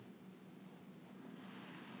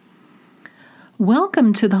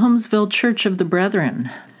Welcome to the Holmesville Church of the Brethren.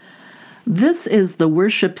 This is the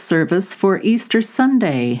worship service for Easter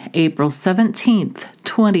Sunday, April 17th,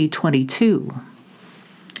 2022.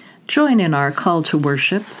 Join in our call to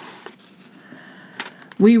worship.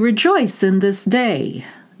 We rejoice in this day.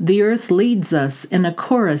 The earth leads us in a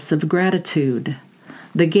chorus of gratitude.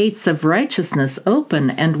 The gates of righteousness open,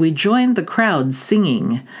 and we join the crowd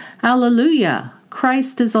singing, Alleluia!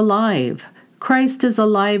 Christ is alive! Christ is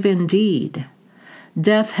alive indeed!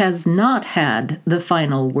 Death has not had the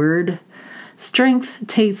final word. Strength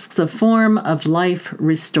takes the form of life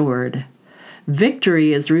restored.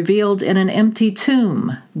 Victory is revealed in an empty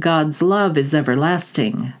tomb. God's love is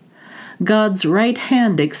everlasting. God's right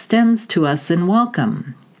hand extends to us in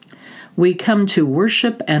welcome. We come to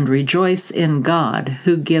worship and rejoice in God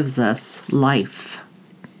who gives us life.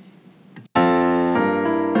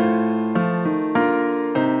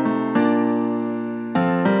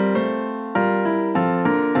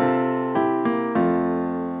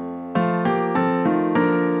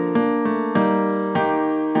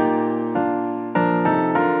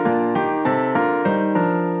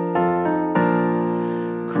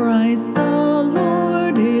 Christ the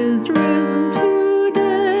Lord is risen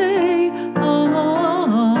today.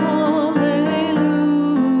 Alleluia.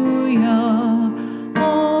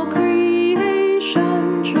 All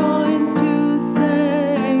creation joins to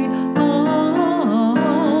say, Alleluia.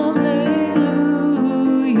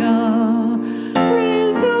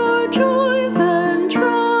 Raise your joys and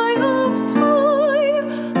triumphs high.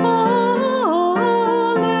 Alleluia.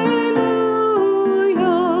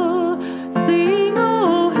 Sing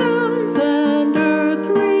and earth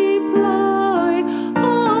reply,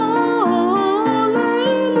 Alleluia.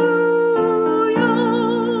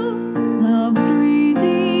 Love's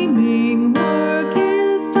redeeming work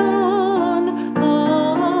is done, Alleluia.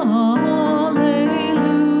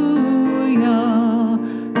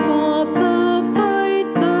 Fought the fight,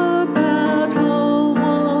 the battle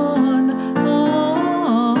won, Alleluia.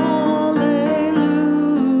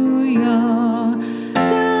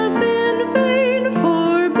 Death in vain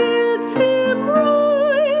forbids him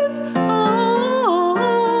rise, Alleluia.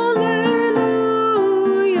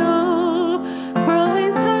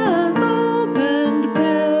 Christ has opened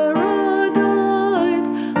paradise,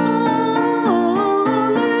 Alleluia.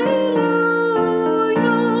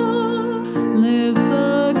 Lives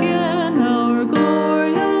again our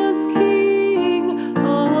glorious King,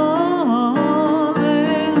 Alleluia.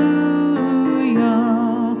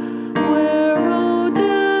 Where, O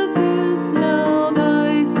death, is now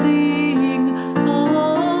thy sting,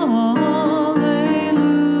 Alleluia.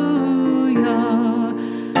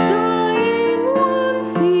 Dying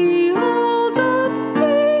once he all doth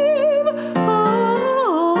save, Alleluia.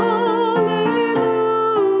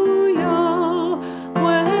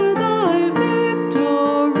 Where thy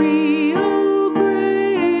victory, O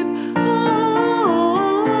grave, Alleluia.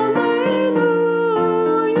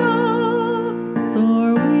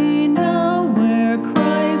 Soar we now where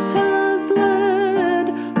Christ has led,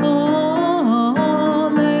 Alleluia.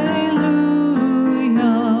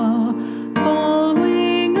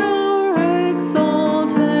 Following our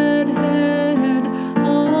exalted head,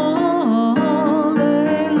 Alleluia.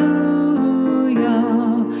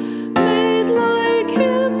 Made like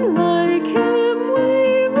him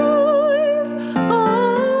we rise, Alleluia.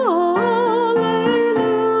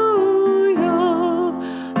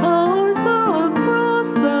 Ours the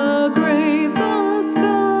cross, the grave, the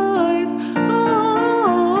skies, Alleluia.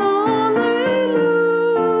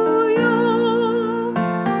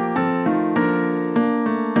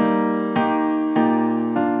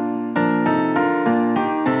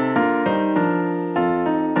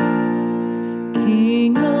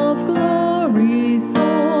 King of glory,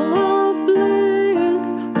 soul of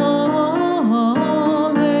bliss, Alleluia.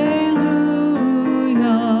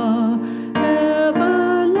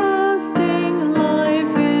 Everlasting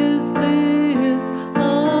life is this,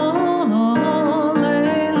 Alleluia.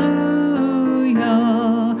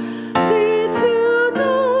 Thee to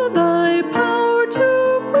know, thy power to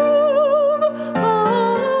prove, Alleluia.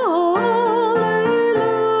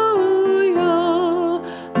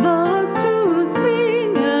 Thus to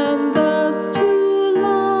sing and thus to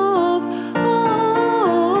love, Alleluia.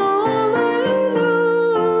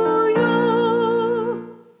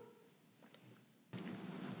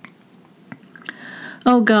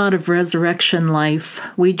 O God of resurrection life,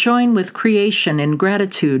 we join with creation in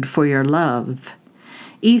gratitude for your love.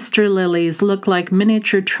 Easter lilies look like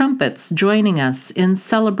miniature trumpets joining us in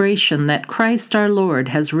celebration that Christ our Lord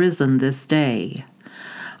has risen this day.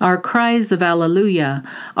 Our cries of Alleluia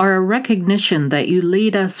are a recognition that you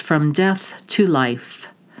lead us from death to life.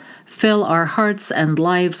 fill our hearts and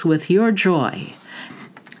lives with your joy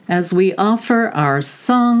as we offer our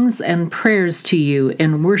songs and prayers to you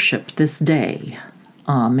in worship this day.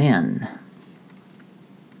 Amen.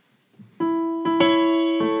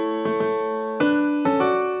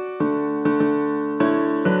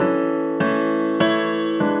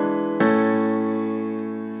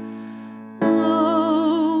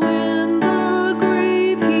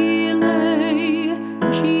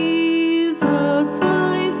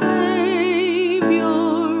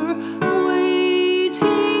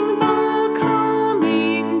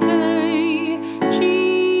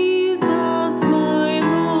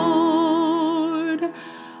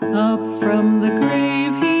 Up from the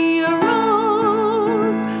grave he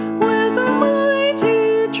arose, with a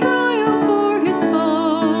mighty triumph for his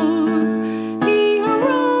foes. He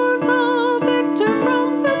arose a victor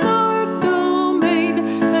from the dark domain,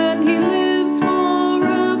 and he lives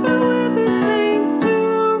forever with his saints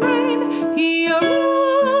to reign. He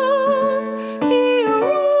arose,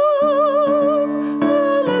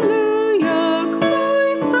 hallelujah,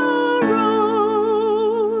 Christ arose.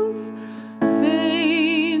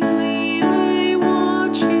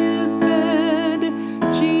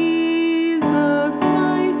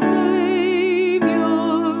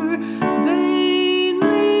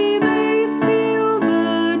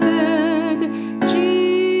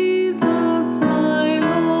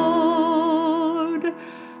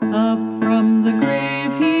 Up from the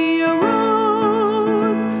grave he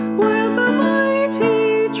arose, with a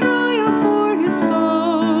mighty triumph for his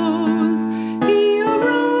foes. He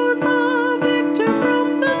arose a victor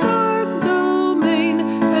from the dark domain,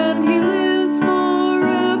 and he lives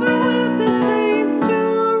forever with his saints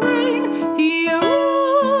to reign. He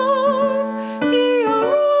arose,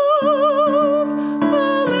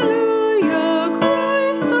 hallelujah,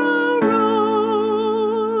 Christ arose.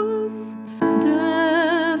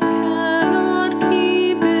 Death cannot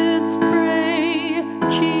keep its prey,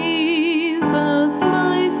 Jesus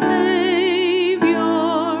my Savior.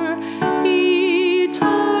 He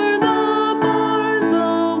tore the bars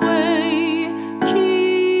away,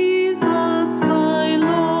 Jesus my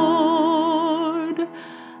Lord.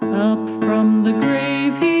 Up from the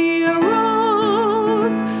grave he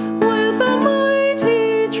arose, with a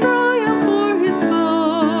mighty triumph for his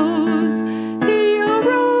foes. He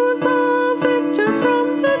arose a victor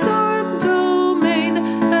from the dark domain,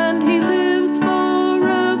 and he lives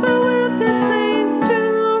forever with his saints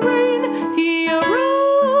to reign. He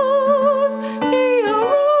arose,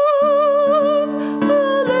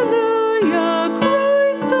 hallelujah,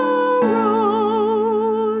 Christ arose.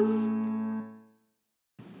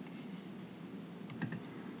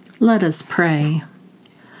 Let us pray.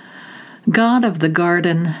 God of the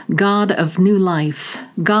garden, God of new life,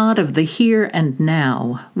 God of the here and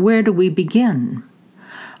now, where do we begin?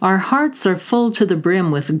 Our hearts are full to the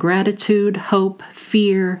brim with gratitude, hope,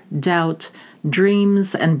 fear, doubt,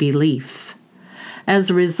 dreams, and belief. As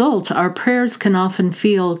a result, our prayers can often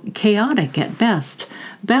feel chaotic at best,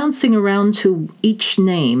 bouncing around to each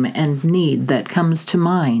name and need that comes to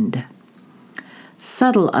mind.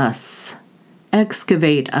 Settle us,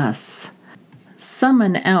 excavate us,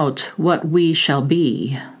 summon out what we shall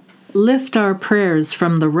be. Lift our prayers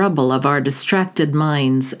from the rubble of our distracted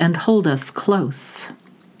minds and hold us close.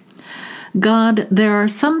 God, there are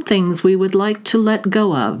some things we would like to let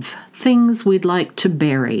go of, things we'd like to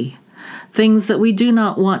bury, things that we do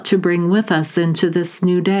not want to bring with us into this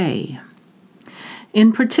new day.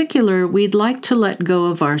 In particular, we'd like to let go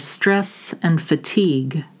of our stress and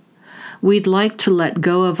fatigue. We'd like to let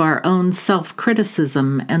go of our own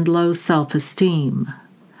self-criticism and low self-esteem.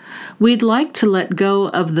 We'd like to let go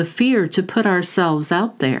of the fear to put ourselves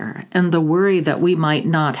out there and the worry that we might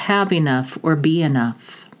not have enough or be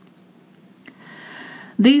enough.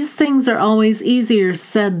 These things are always easier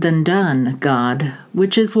said than done, God,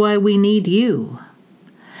 which is why we need you.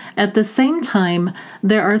 At the same time,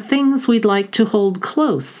 there are things we'd like to hold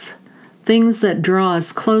close, things that draw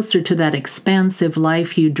us closer to that expansive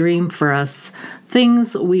life you dream for us,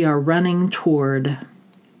 things we are running toward.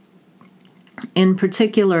 In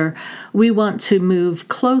particular, we want to move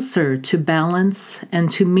closer to balance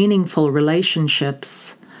and to meaningful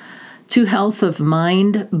relationships, to health of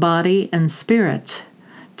mind, body, and spirit,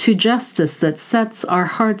 to justice that sets our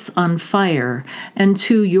hearts on fire, and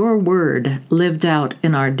to your word lived out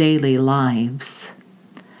in our daily lives.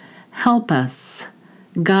 Help us,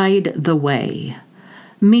 guide the way,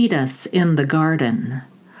 meet us in the garden,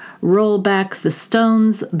 roll back the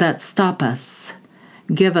stones that stop us,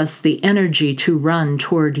 give us the energy to run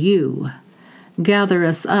toward you, gather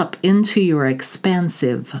us up into your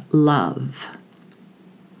expansive love.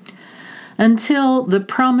 until the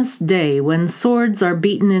promised day when swords are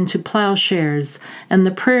beaten into plowshares and the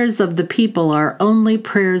prayers of the people are only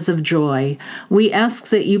prayers of joy, we ask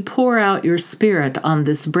that you pour out your Spirit on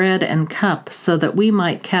this bread and cup so that we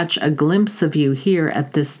might catch a glimpse of you here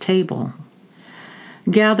at this table.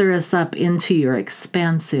 Gather us up into your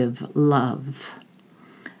expansive love.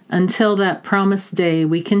 Until that promised day,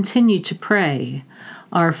 we continue to pray,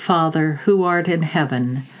 Our Father, who art in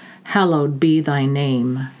heaven, hallowed be thy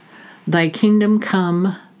name. Thy kingdom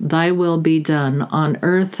come, thy will be done on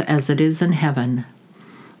earth as it is in heaven.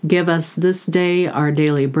 Give us this day our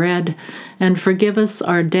daily bread, and forgive us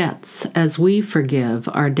our debts as we forgive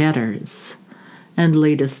our debtors. And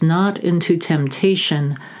lead us not into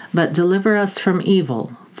temptation, but deliver us from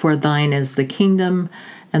evil. For thine is the kingdom,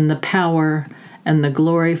 and the power, and the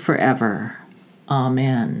glory forever.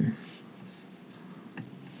 Amen.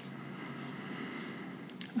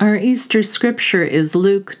 Our Easter scripture is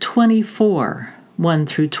Luke 24, 1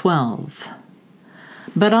 through 12.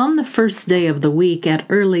 But on the first day of the week at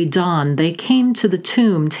early dawn, they came to the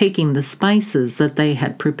tomb taking the spices that they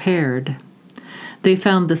had prepared. They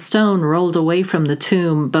found the stone rolled away from the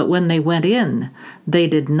tomb, but when they went in, they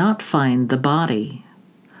did not find the body.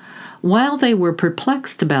 While they were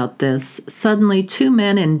perplexed about this, suddenly 2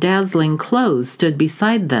 men in dazzling clothes stood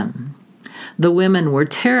beside them. The women were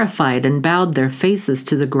terrified and bowed their faces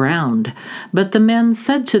to the ground. But the men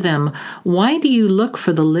said to them, Why do you look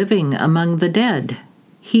for the living among the dead?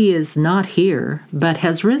 He is not here, but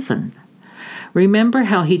has risen. Remember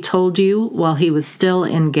how he told you while he was still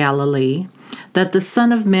in Galilee, that the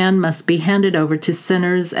Son of Man must be handed over to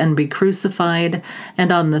sinners and be crucified,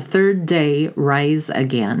 and on the 3rd day rise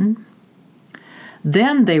again?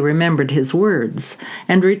 Then they remembered his words,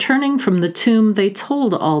 and returning from the tomb, they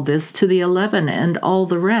told all this to the 11 and all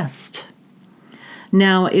the rest.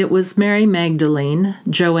 Now it was Mary Magdalene,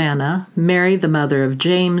 Joanna, Mary the mother of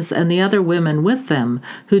James, and the other women with them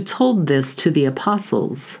who told this to the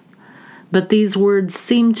apostles. But these words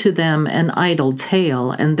seemed to them an idle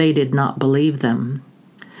tale, and they did not believe them.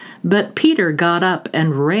 But Peter got up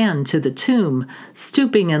and ran to the tomb,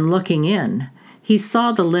 stooping and looking in. He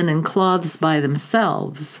saw the linen cloths by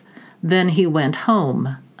themselves. Then he went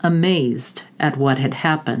home, amazed at what had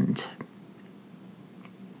happened.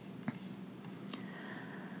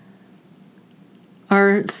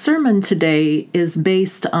 Our sermon today is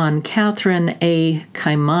based on Catherine A.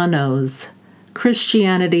 Kaimano's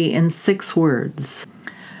Christianity in 6 Words,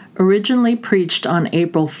 originally preached on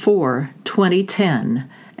April 4, 2010,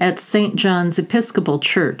 at St. John's Episcopal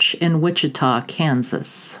Church in Wichita,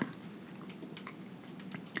 Kansas.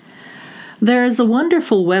 There is a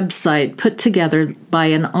wonderful website put together by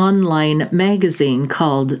an online magazine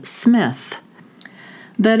called Smith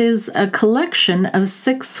that is a collection of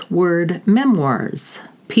 6-word memoirs,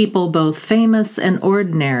 people both famous and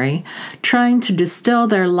ordinary, trying to distill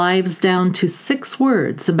their lives down to 6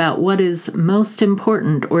 words about what is most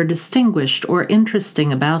important or distinguished or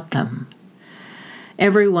interesting about them.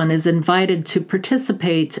 Everyone is invited to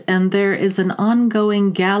participate, and there is an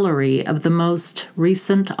ongoing gallery of the most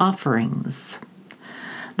recent offerings.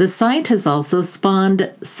 The site has also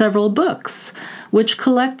spawned several books, which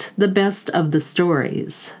collect the best of the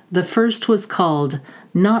stories. The first was called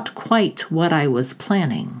Not Quite What I Was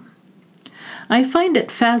Planning. I find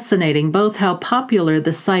it fascinating both how popular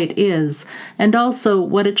the site is and also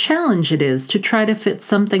what a challenge it is to try to fit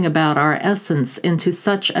something about our essence into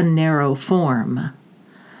such a narrow form.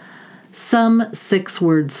 Some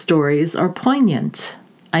 6-word stories are poignant.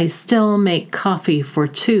 I still make coffee for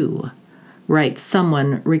 2, writes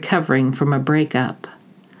someone recovering from a breakup.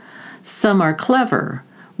 Some are clever.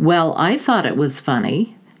 Well, I thought it was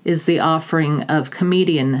funny, is the offering of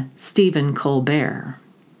comedian Stephen Colbert.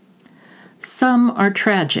 Some are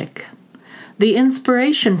tragic. The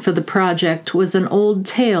inspiration for the project was an old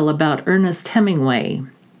tale about Ernest Hemingway,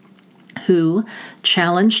 who,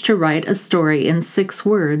 challenged to write a story in 6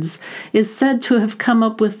 words, is said to have come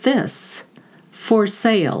up with this: For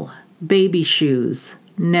sale, baby shoes,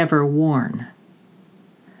 never worn.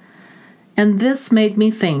 And this made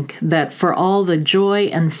me think that for all the joy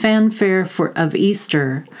and fanfare of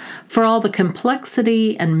Easter, for all the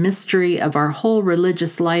complexity and mystery of our whole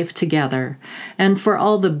religious life together, and for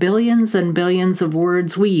all the billions and billions of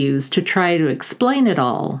words we use to try to explain it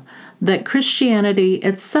all, that Christianity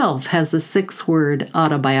itself has a 6-word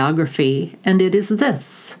autobiography, and it is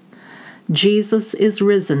this: Jesus is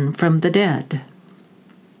risen from the dead.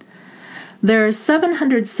 There are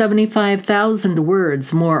 775,000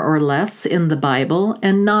 words, more or less, in the Bible,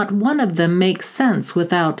 and not one of them makes sense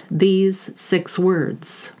without these 6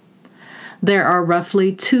 words. There are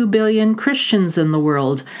roughly 2 billion Christians in the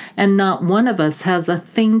world, and not one of us has a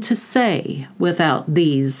thing to say without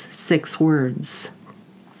these 6 words.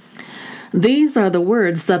 These are the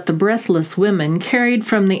words that the breathless women carried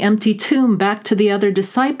from the empty tomb back to the other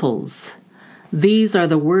disciples. These are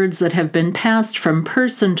the words that have been passed from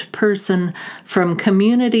person to person, from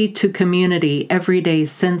community to community every day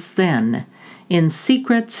since then, in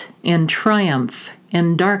secret, in triumph,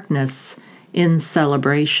 in darkness, in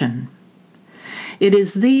celebration. It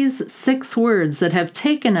is these 6 words that have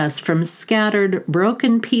taken us from scattered,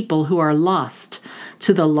 broken people who are lost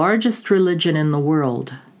to the largest religion in the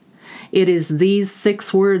world. It is these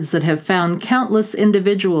 6 words that have found countless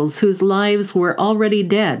individuals whose lives were already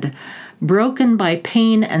dead, broken by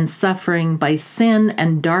pain and suffering, by sin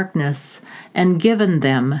and darkness, and given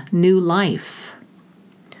them new life.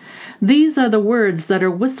 These are the words that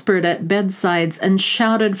are whispered at bedsides and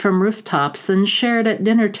shouted from rooftops and shared at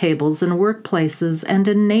dinner tables in workplaces and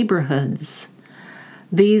in neighborhoods.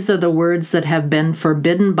 These are the words that have been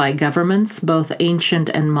forbidden by governments, both ancient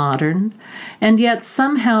and modern, and yet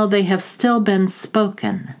somehow they have still been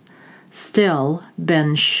spoken, still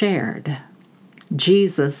been shared.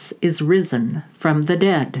 Jesus is risen from the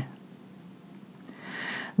dead.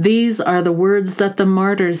 These are the words that the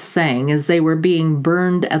martyrs sang as they were being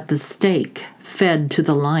burned at the stake, fed to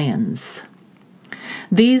the lions.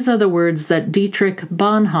 These are the words that Dietrich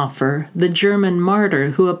Bonhoeffer, the German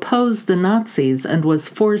martyr who opposed the Nazis and was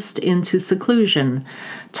forced into seclusion,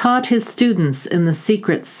 taught his students in the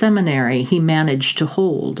secret seminary he managed to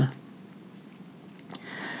hold.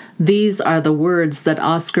 These are the words that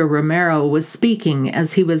Oscar Romero was speaking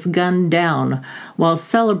as he was gunned down while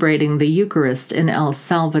celebrating the Eucharist in El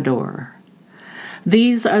Salvador.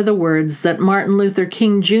 These are the words that Martin Luther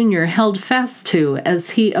King Jr. held fast to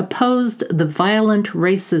as he opposed the violent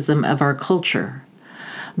racism of our culture.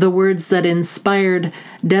 The words that inspired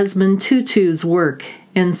Desmond Tutu's work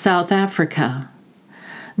in South Africa.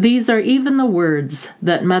 These are even the words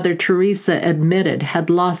that Mother Teresa admitted had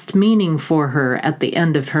lost meaning for her at the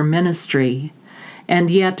end of her ministry, and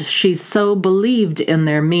yet she so believed in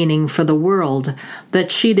their meaning for the world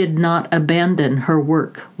that she did not abandon her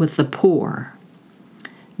work with the poor.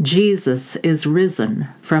 Jesus is risen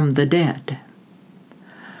from the dead.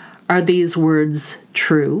 Are these words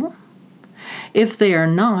true? If they are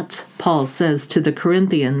not, Paul says to the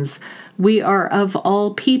Corinthians, we are of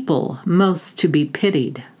all people most to be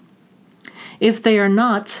pitied. If they are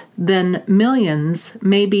not, then millions,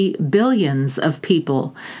 maybe billions of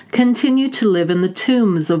people continue to live in the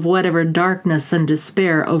tombs of whatever darkness and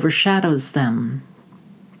despair overshadows them.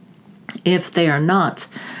 If they are not,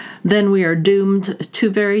 then we are doomed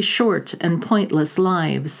to very short and pointless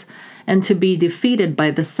lives, and to be defeated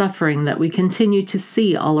by the suffering that we continue to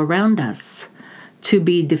see all around us, to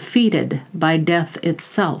be defeated by death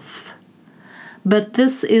itself. But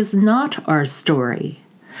this is not our story,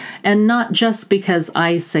 and not just because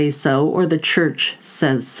I say so or the church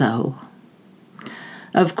says so.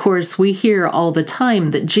 Of course, we hear all the time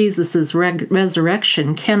that Jesus'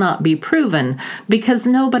 resurrection cannot be proven because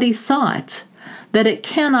nobody saw it, that it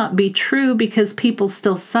cannot be true because people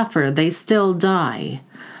still suffer, they still die,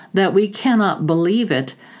 that we cannot believe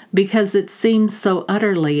it because it seems so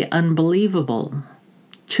utterly unbelievable.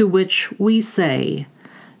 To which we say,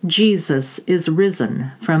 Jesus is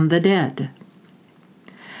risen from the dead.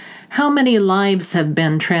 How many lives have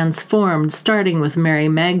been transformed, starting with Mary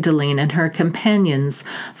Magdalene and her companions,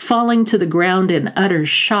 falling to the ground in utter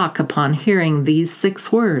shock upon hearing these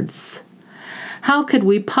 6 words? How could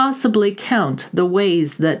we possibly count the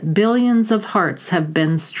ways that billions of hearts have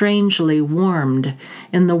been strangely warmed,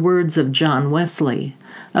 in the words of John Wesley,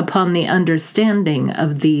 upon the understanding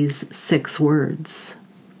of these 6 words?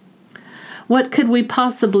 What could we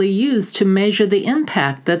possibly use to measure the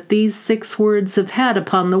impact that these 6 words have had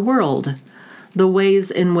upon the world? The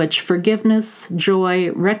ways in which forgiveness,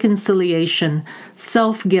 joy, reconciliation,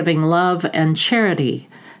 self-giving love, and charity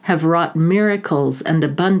have wrought miracles and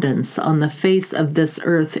abundance on the face of this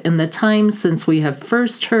earth in the time since we have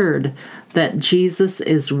first heard that Jesus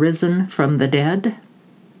is risen from the dead?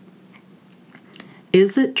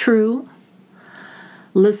 Is it true?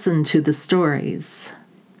 Listen to the stories.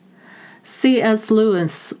 C.S.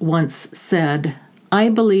 Lewis once said, I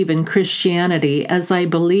believe in Christianity as I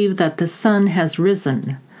believe that the sun has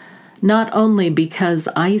risen, not only because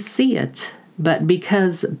I see it, but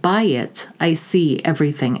because by it I see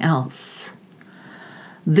everything else.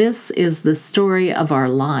 This is the story of our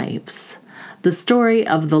lives, the story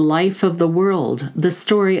of the life of the world, the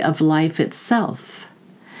story of life itself.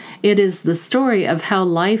 It is the story of how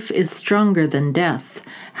life is stronger than death,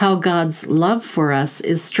 how God's love for us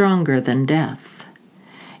is stronger than death.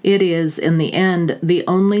 It is, in the end, the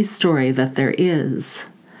only story that there is.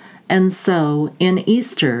 And so, in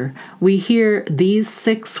Easter, we hear these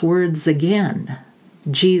 6 words again: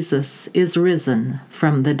 Jesus is risen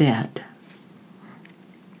from the dead.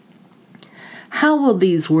 How will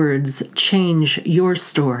these words change your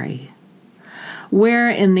story? Where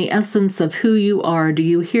in the essence of who you are do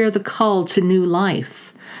you hear the call to new life,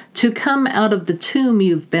 to come out of the tomb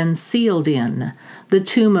you've been sealed in, the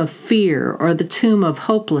tomb of fear or the tomb of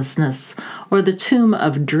hopelessness or the tomb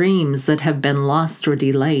of dreams that have been lost or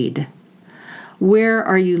delayed? Where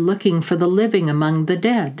are you looking for the living among the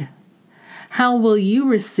dead? How will you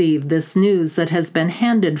receive this news that has been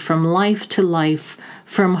handed from life to life,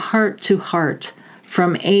 from heart to heart,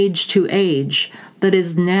 from age to age, that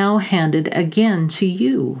is now handed again to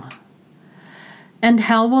you? And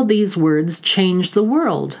how will these words change the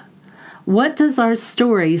world? What does our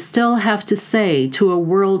story still have to say to a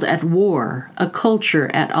world at war, a culture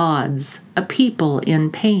at odds, a people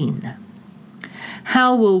in pain?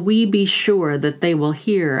 How will we be sure that they will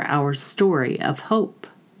hear our story of hope?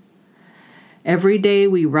 Every day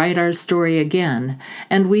we write our story again,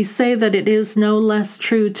 and we say that it is no less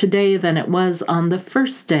true today than it was on the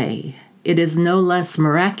first day. It is no less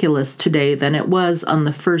miraculous today than it was on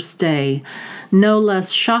the first day, no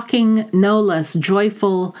less shocking, no less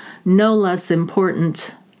joyful, no less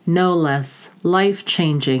important, no less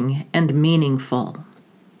life-changing and meaningful.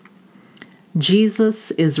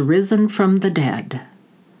 Jesus is risen from the dead.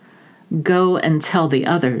 Go and tell the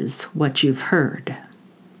others what you've heard.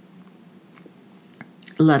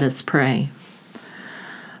 Let us pray.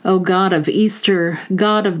 O God of Easter,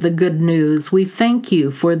 God of the good news, we thank you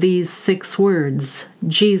for these 6 words: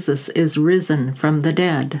 Jesus is risen from the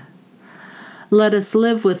dead. Let us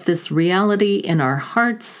live with this reality in our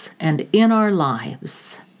hearts and in our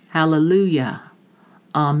lives. Hallelujah.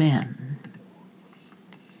 Amen.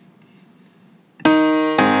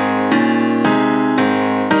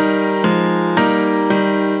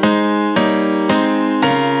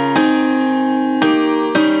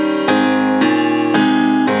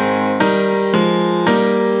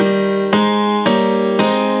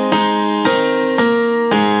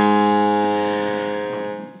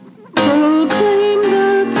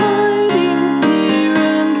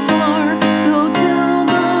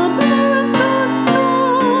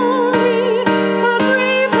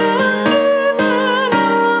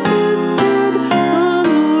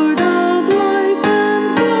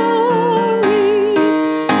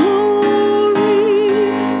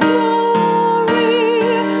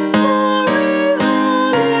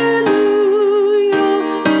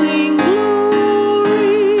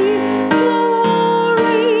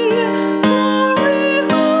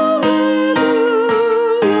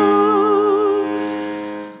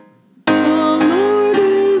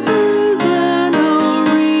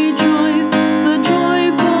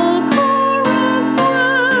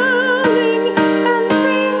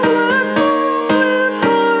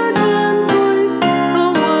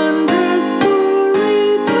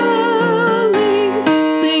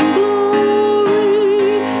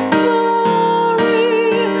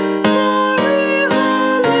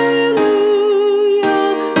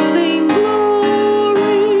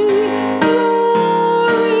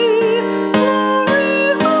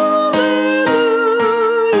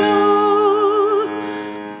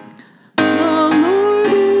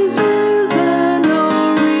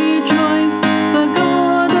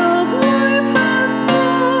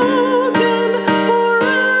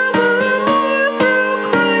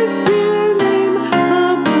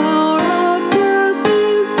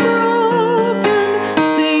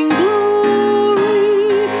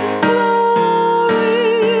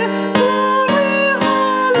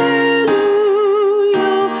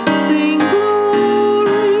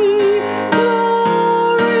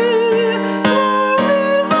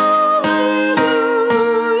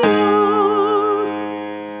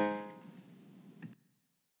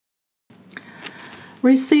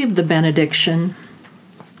 Receive the benediction.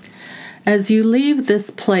 As you leave this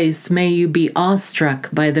place, may you be awestruck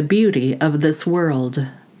by the beauty of this world.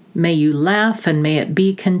 May you laugh and may it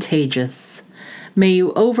be contagious. May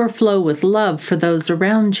you overflow with love for those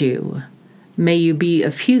around you. May you be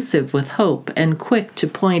effusive with hope and quick to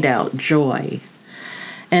point out joy.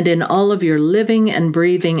 And in all of your living and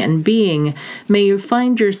breathing and being, may you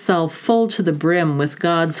find yourself full to the brim with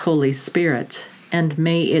God's Holy Spirit, and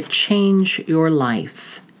may it change your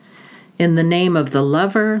life. In the name of the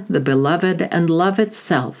lover, the beloved, and love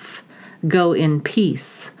itself, go in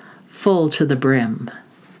peace, full to the brim.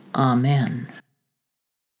 Amen.